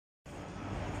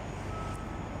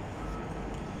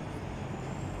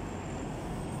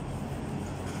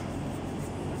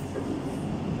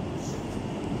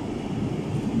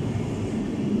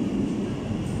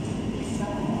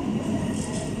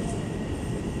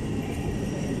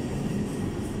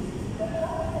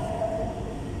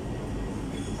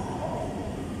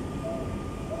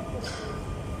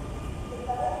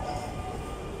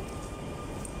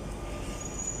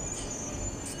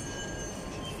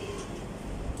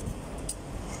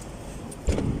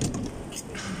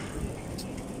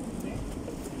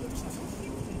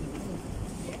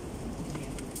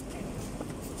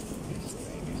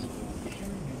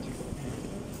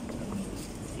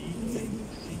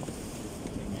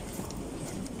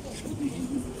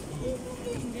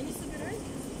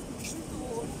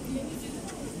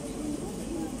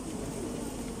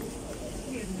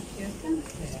Следующая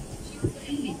станция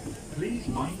Фили. Please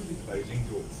mind the closing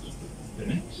doors. The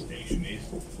next station is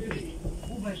Philly.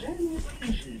 Уважаемые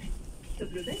пассажиры,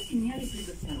 соблюдайте меры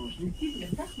предосторожности в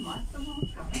местах массового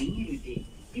скопления людей.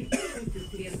 Используйте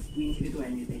средства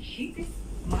индивидуальной защиты,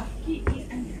 маски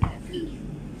и антисептики.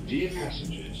 Dear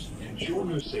passengers, ensure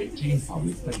your safety in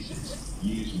public places.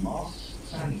 Use masks,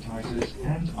 sanitizers,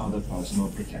 and other personal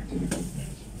protective equipment.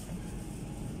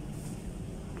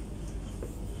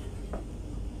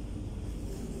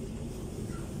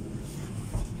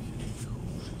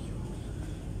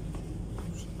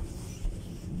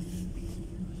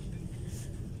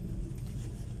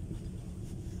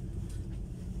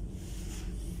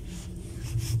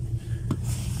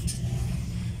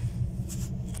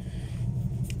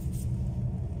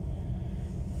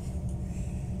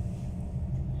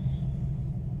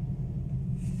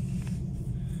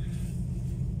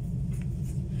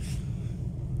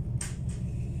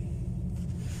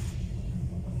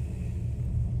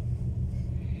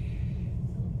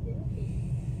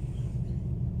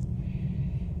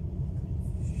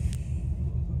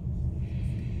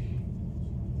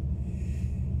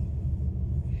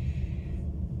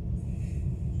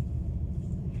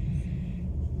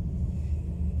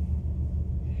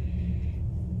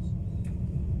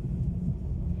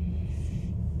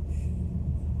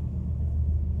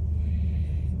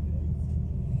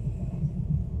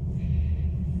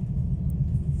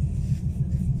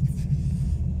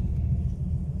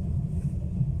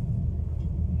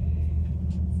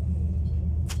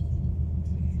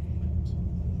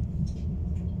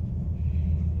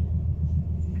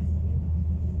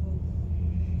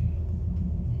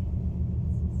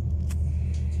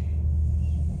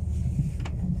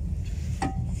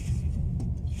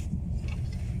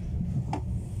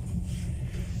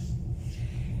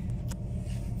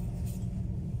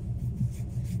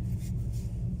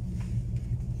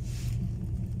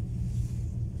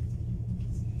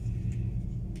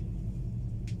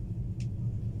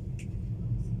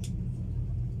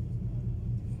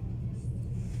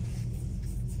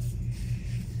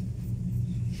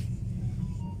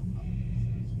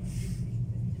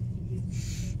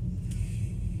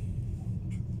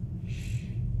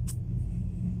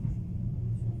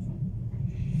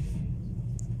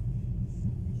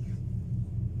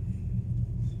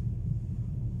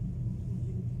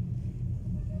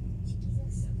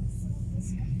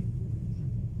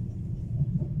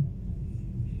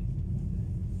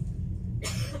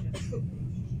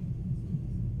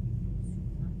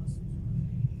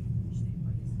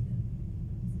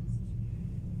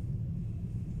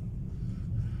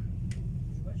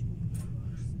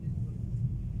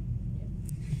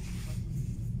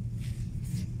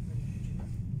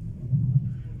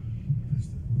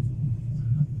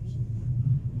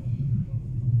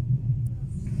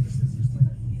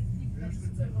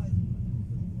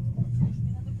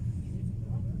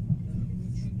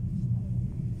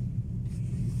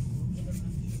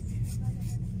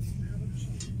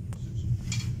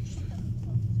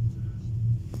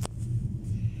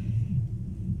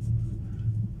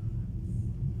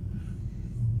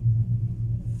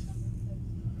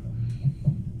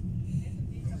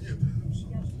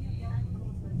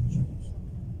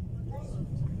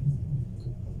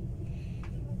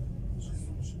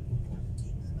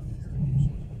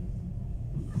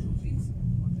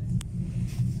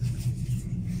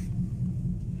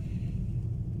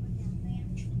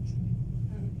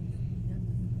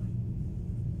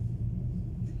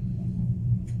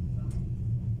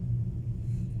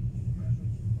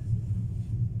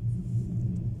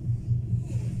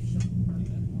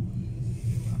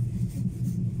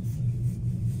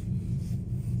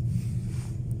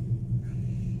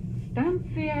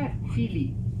 Станция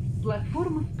Фили.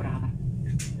 Платформа справа.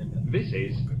 This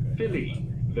is Philly.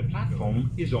 The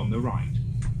platform is on the right.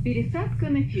 Пересадка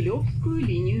на Филевскую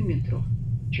линию метро.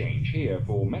 Change here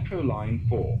for Metro Line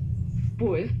 4.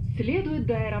 Поезд следует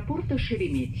до аэропорта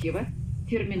Шереметьево,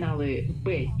 терминалы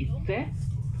Б и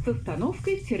С, с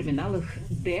остановкой в терминалах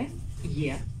Д,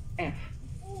 Е, Ф.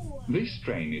 This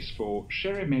train is for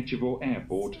Sheremetyevo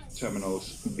Airport,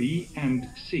 terminals B and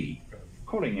C,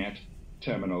 calling at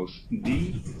terminals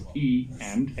D, E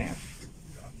and F.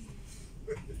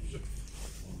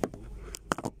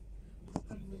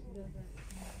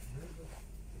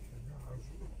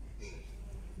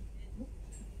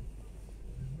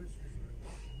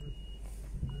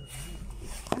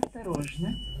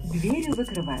 Осторожно, двери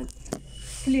закрываются.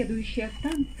 Следующая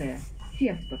станция –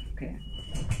 Тестовская.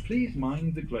 Please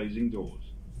mind the closing doors.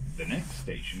 The next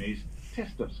station is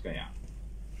Testovskaya.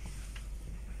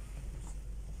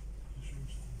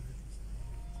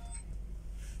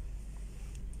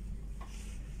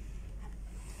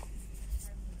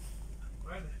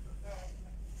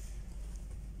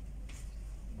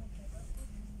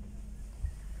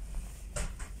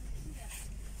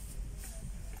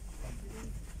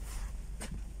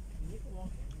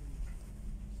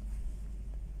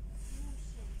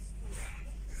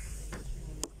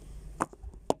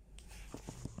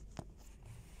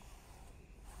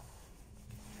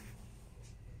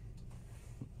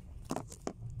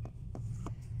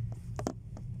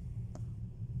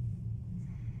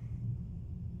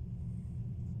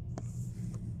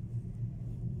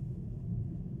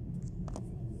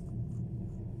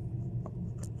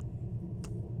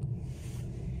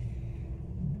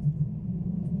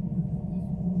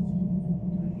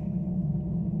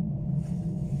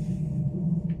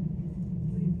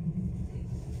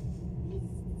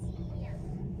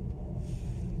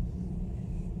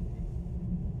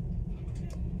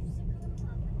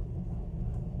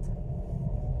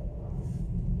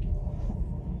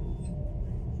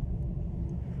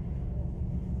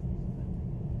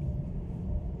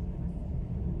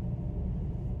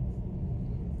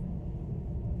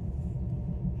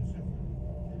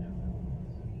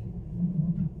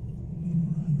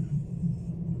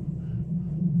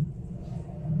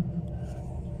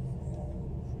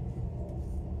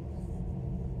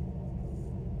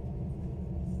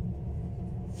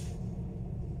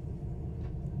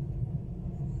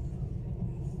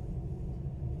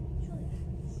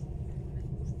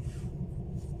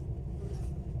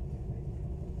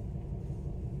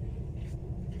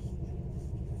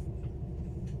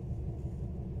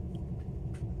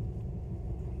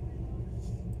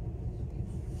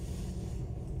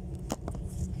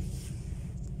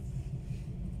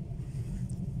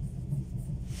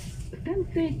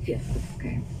 Станция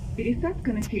Тестовская.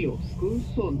 Пересадка на Филевскую,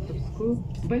 Солнцевскую,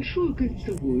 Большую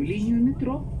кольцевую линию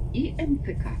метро и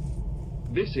МЦК.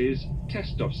 This is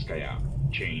Testovskaya.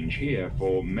 Change here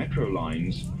for metro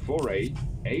lines 4A,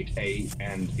 8A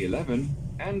and 11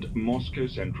 and Moscow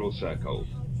Central Circle.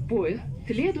 Поезд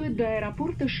следует до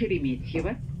аэропорта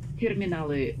Шереметьево,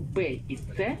 терминалы Б и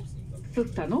С, с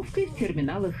остановкой в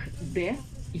терминалах Д,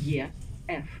 Е,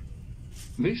 Ф.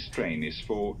 This train is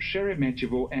for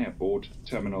Sheremetyevo Airport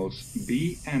terminals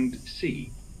B and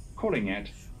C, calling at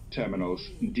terminals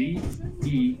D,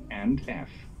 E and F.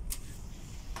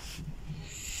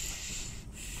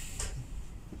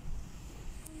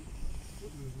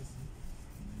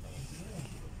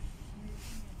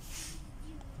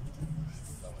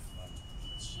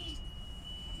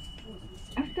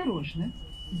 Осторожно,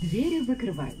 двери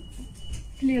закрываются.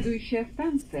 Следующая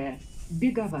станция –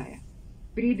 Беговая.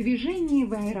 При движении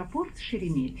в аэропорт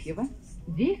Шереметьево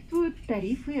действуют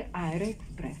тарифы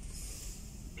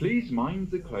Аэроэкспресс. Please mind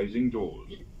the closing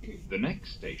doors. The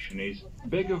next station is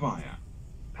Begovaya.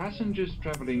 Passengers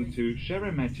traveling to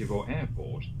Sheremetyevo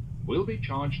Airport will be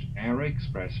charged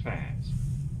Aeroexpress fares.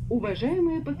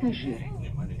 Уважаемые пассажиры,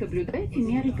 соблюдайте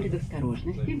меры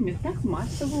предосторожности в местах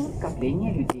массового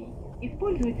скопления людей.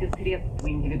 Используйте средства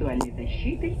индивидуальной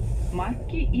защиты,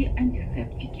 маски и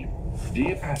антисептики.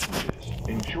 Dear passengers,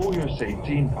 ensure your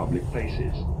safety in public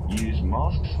places. Use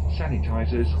masks,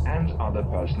 sanitizers and other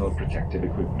personal protective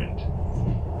equipment.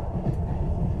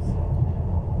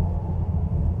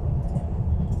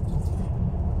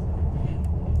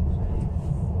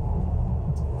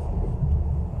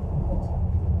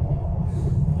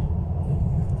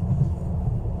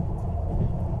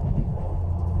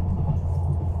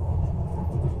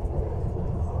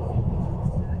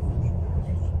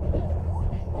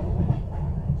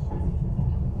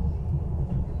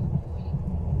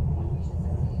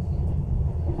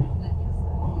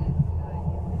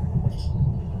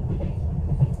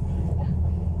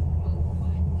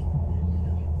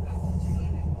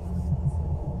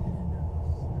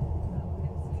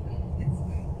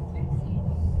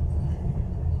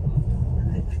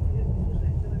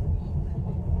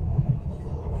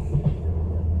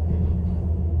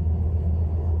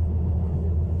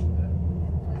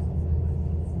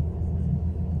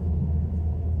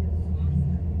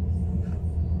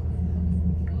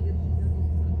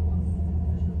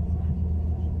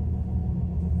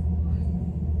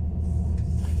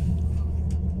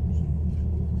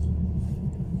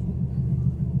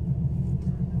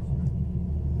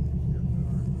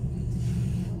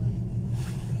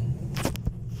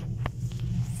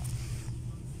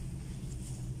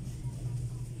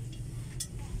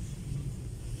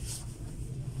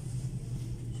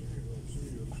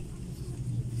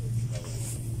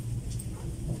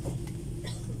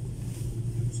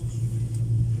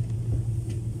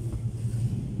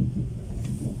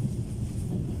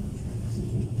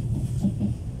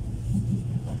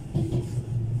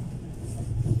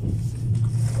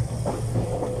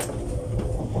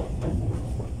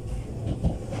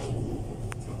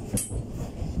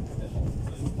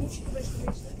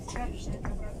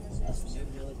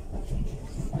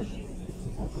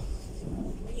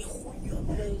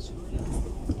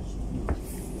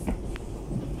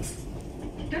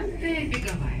 Станция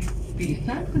Беговая.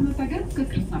 Пересадка на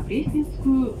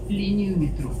Таганско-Краснопресненскую линию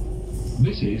метро.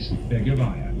 This is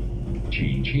Begovaya.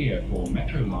 Change here for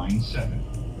metro line 7.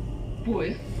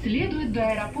 Поезд следует до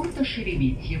аэропорта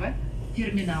Шереметьево,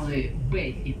 терминалы Б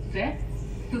и С,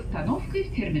 с остановкой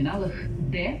в терминалах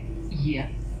Д, Е,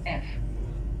 Ф.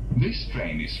 This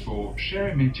train is for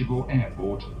Sheremetyevo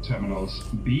Airport terminals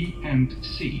B and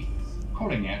C,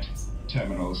 calling at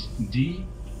terminals D,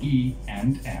 E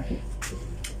and F.